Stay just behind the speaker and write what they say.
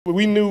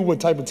We knew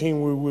what type of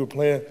team we were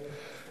playing,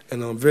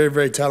 and a very,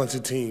 very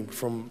talented team,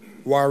 from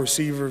wide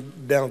receiver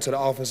down to the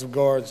offensive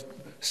guards,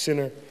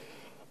 center,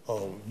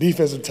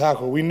 defensive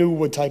tackle. We knew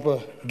what type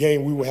of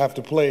game we would have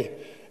to play,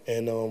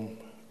 and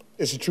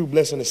it's a true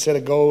blessing to set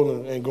a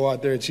goal and go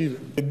out there and achieve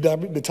it.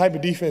 The type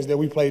of defense that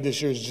we played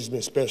this year has just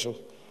been special.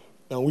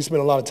 We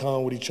spent a lot of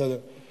time with each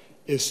other.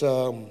 It's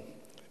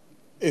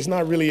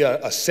not really a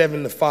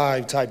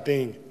 7-to-5 type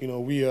thing.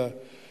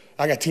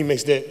 I got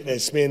teammates that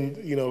spend,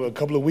 a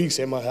couple of weeks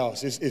at my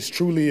house. It's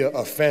truly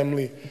a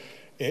family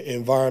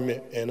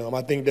environment, and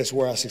I think that's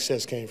where our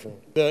success came from.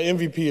 The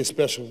MVP is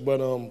special, but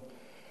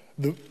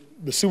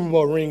the Super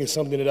Bowl ring is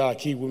something that I'll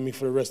keep with me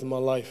for the rest of my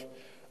life.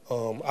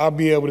 I'll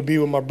be able to be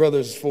with my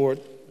brothers for,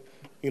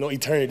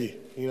 eternity.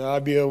 I'll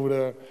be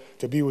able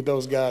to be with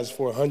those guys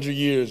for 100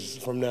 years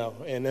from now,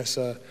 and that's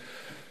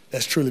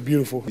truly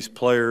beautiful. These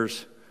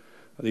players,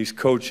 these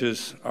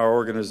coaches, our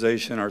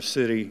organization, our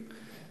city,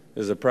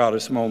 is the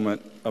proudest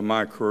moment of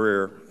my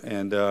career,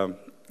 and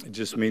it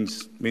just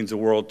means the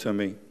world to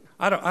me.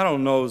 I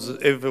don't know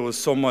if it was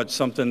so much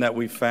something that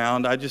we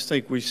found. I just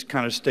think we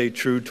kind of stayed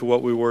true to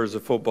what we were as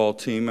a football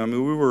team. I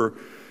mean,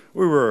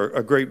 we were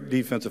a great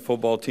defensive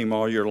football team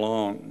all year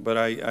long, but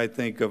I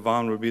think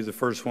Von would be the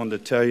first one to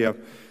tell you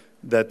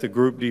that the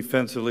group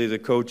defensively, the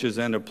coaches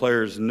and the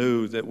players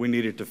knew that we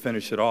needed to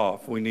finish it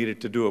off. We needed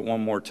to do it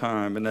one more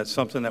time, and that's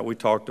something that we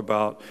talked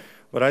about.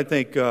 But I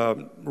think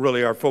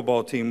really our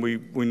football team,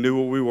 we knew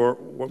what we were,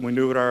 we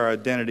knew what our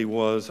identity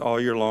was all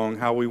year long,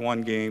 how we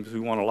won games. We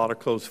won a lot of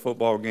close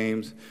football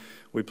games.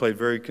 We played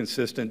very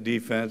consistent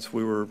defense.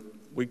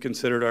 We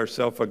considered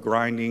ourselves a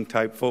grinding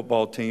type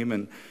football team,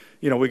 and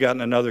we got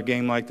in another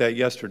game like that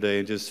yesterday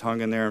and just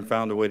hung in there and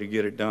found a way to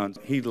get it done.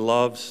 He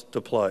loves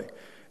to play.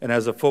 And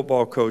as a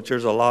football coach,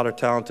 there's a lot of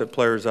talented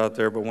players out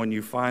there, but when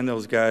you find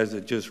those guys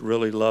that just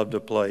really love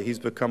to play, he's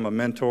become a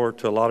mentor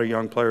to a lot of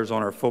young players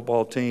on our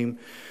football team.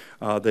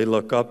 They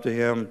look up to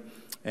him,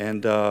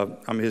 and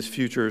his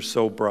future is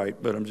so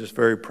bright, but I'm just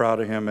very proud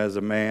of him as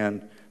a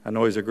man. I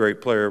know he's a great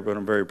player, but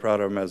I'm very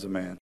proud of him as a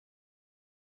man.